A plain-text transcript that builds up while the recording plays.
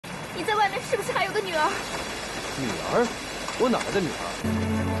你在外面是不是还有个女儿？女儿？我哪来的女儿？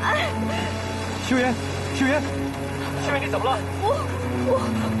哎，秀妍，秀妍，秀妍，你怎么了？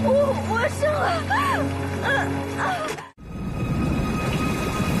我生了。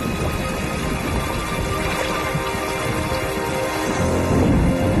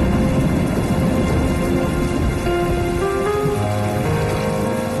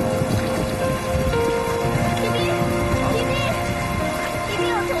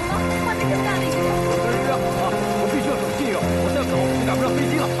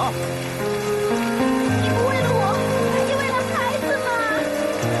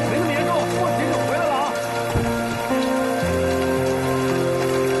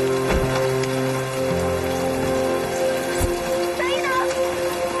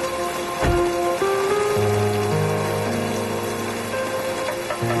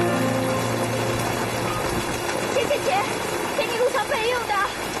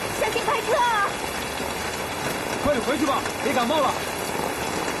回去吧，别感冒了。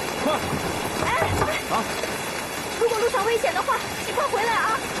快！哎，啊！如果路上危险的话，你快回来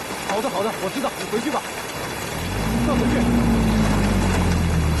啊！好的，好的，我知道，你回去吧。快回去！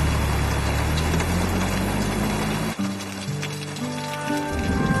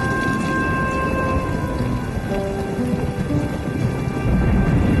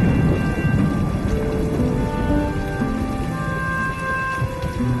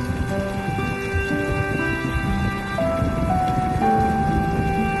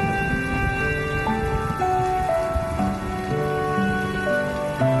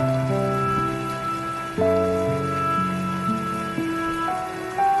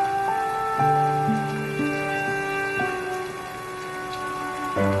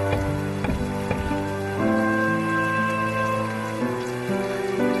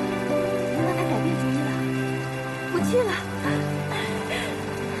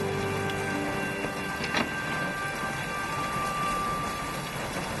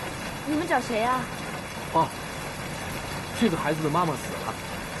找谁啊？哦，这个孩子的妈妈死了，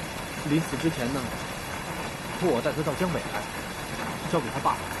临死之前呢，托我带他到江北来，交给他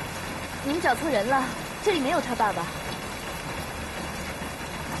爸爸。你们找错人了，这里没有他爸爸。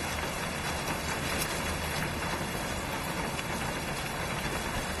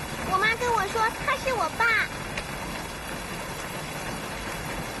我妈跟我说他是我爸。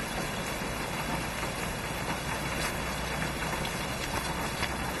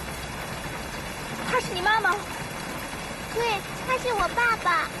他是你妈妈？对，他是我爸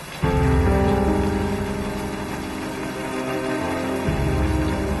爸。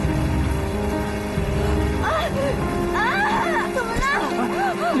怎么了？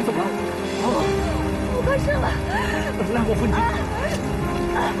你怎么了？我快生了。来，我扶你。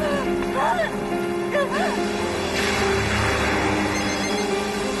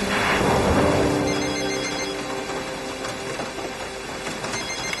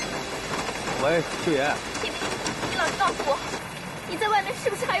喂，秀妍。你老实告诉我，你在外面是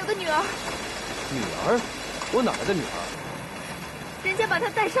不是还有个女儿？女儿？我哪来的女儿？人家把她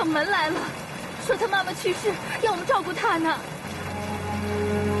带上门来了，说她妈妈去世，要我们照顾她呢。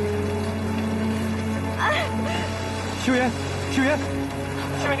哎，秀妍，秀妍，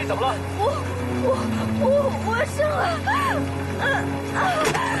秀妍，你怎么了？我生了。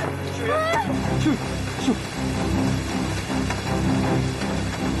秀妍，秀。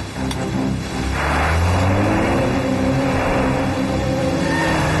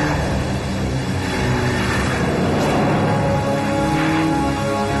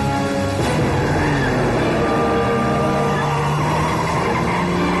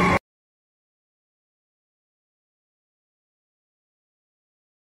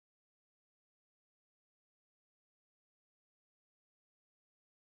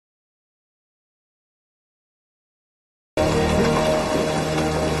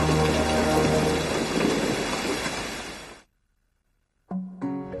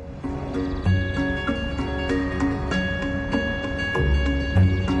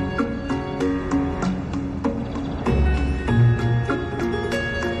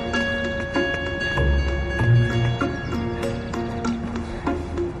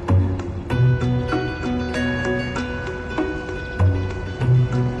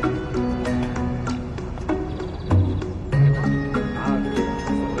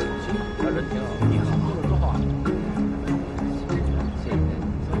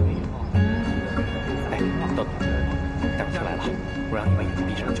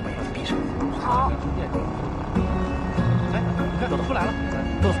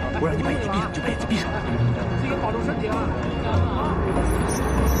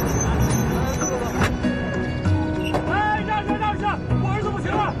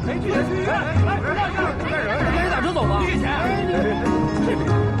谁去？来，人打车走吧。你给钱。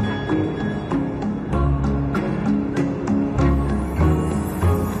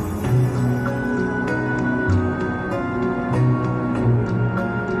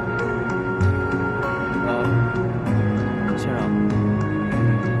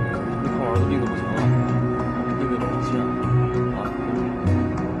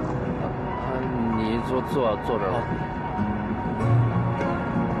坐这儿吧，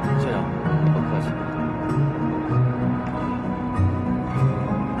先生，不客气。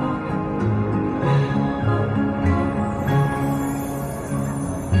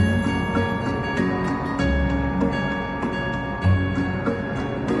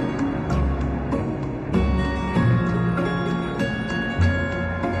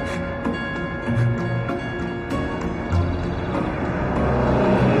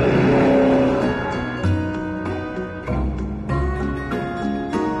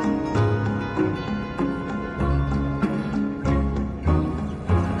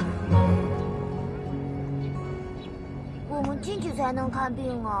才能看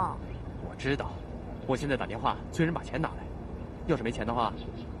病啊？我知道，我现在打电话催人把钱拿来。要是没钱的话，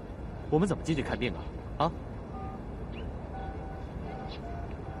我们怎么进去看病啊？啊？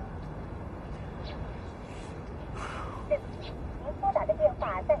您拨打的电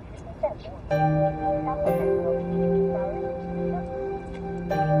话暂时不在服务区，请稍后再拨。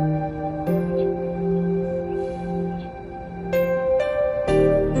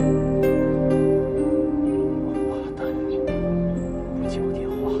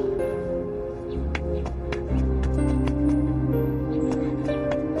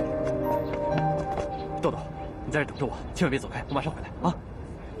你在这等着我，千万别走开，我马上回来啊！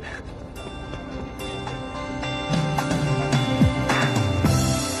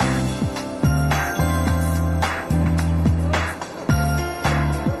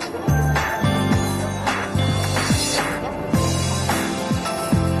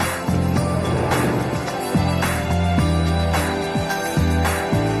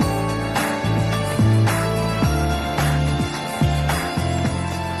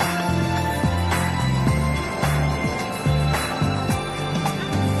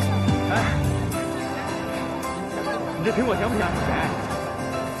这苹果香不香？来，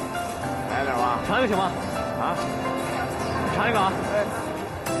来点吧，尝一个行吗？啊，尝一个啊！哎，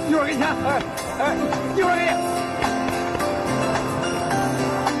一会儿给你钱。哎，一会儿给你。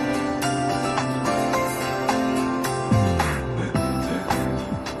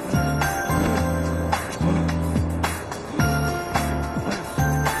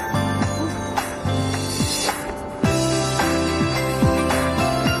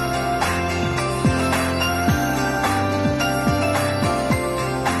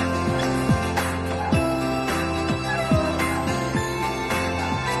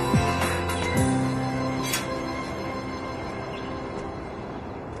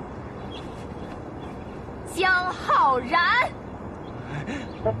江浩然，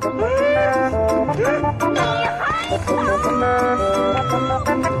你还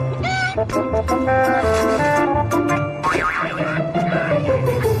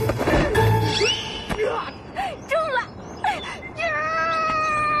中了！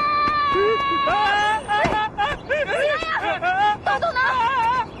豆豆呢？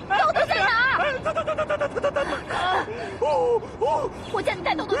豆豆在哪儿？我叫你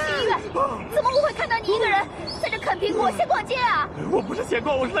带豆豆去医院，怎么我会看到你一个人在这啃苹果闲逛街啊？我不是闲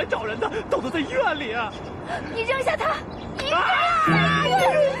逛，我是来找人的。豆豆在医院里啊！你扔下他！你扔下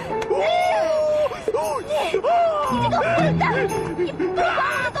你这个混蛋！你不管我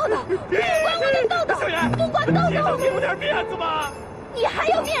的豆豆，不管我的豆豆，不管豆豆！给我点面子吧！你还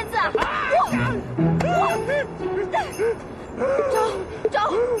有面子？走！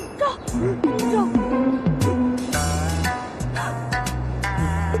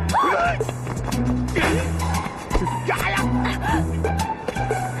啥呀？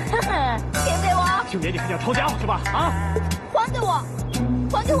钱给我！秀莲，你还想抄家伙是吧？啊！还给我！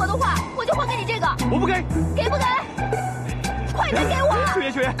还给我的话，我就还给你这个。我不给！给不给？快点给我！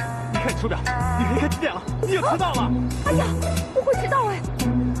秀莲，你看你手表，你可以看几点了？你又迟到了！哎呀，我会迟到哎！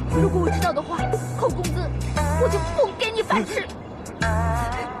如果我迟到的话，扣工资，我就不给你饭吃。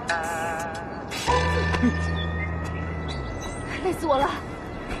累死我了，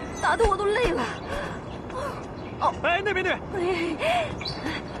打得我都累了。哦，哎，那边。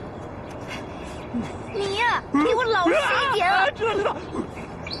你呀，给我老实一点啊！知道。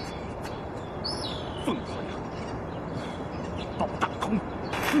疯子，抱大腿。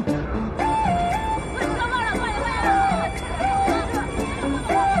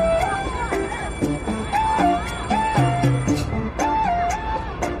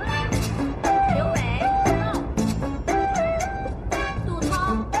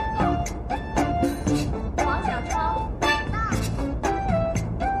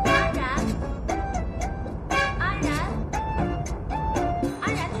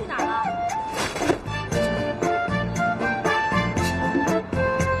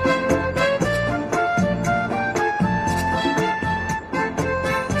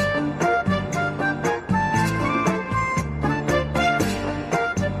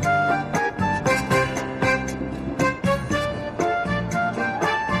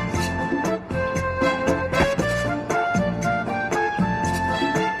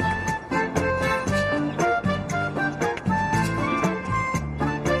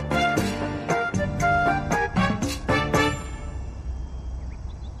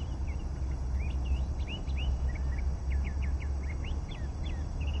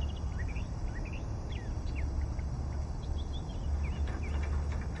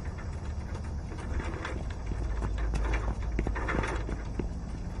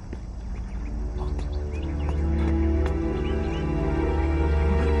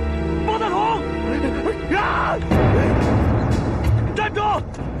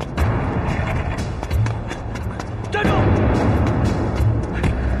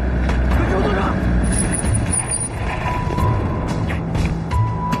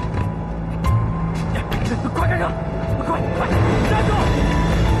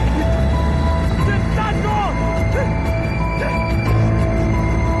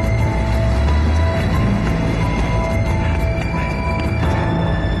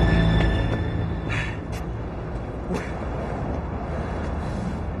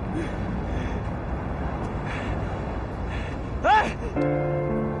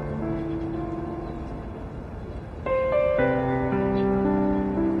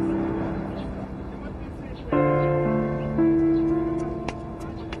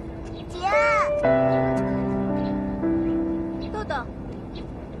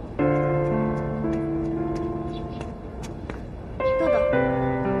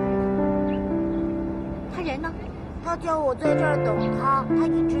他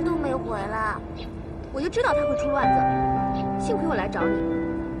一直都没回来。我就知道他会出乱子，幸亏我来找你。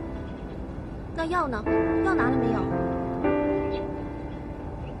那药呢？药拿了没有？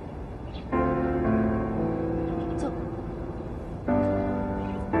走。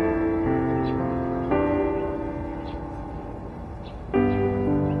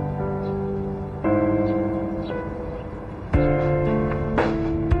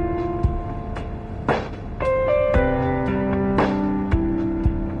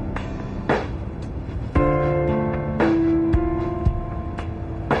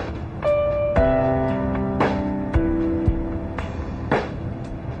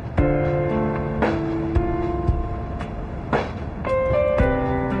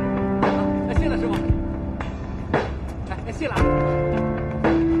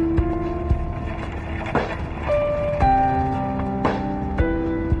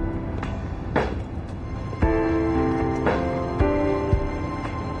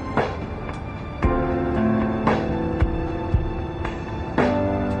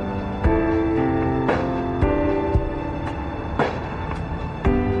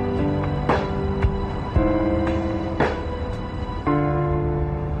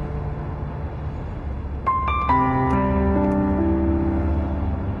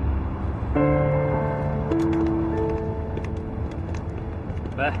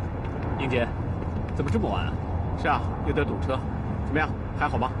喂，英姐，怎么这么晚啊？是啊，有点堵车。怎么样，还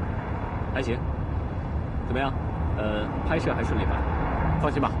好吗？还行。怎么样？拍摄还顺利吧？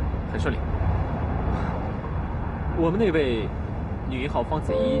放心吧，很顺利。我们那位女一号方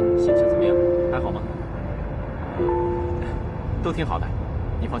子怡心情怎么样？还好吗？都挺好的，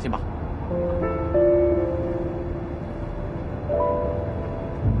你放心吧。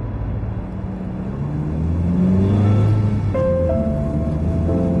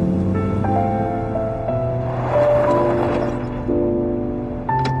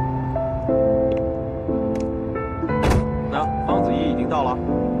到了，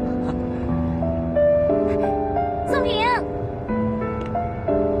宋平，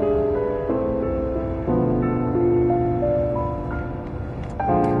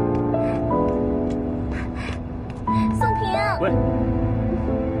宋平，喂，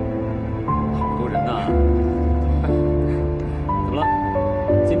好多人呐！怎么了？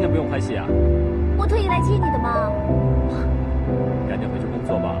今天不用拍戏啊？我特意来接你的嘛。赶紧回去。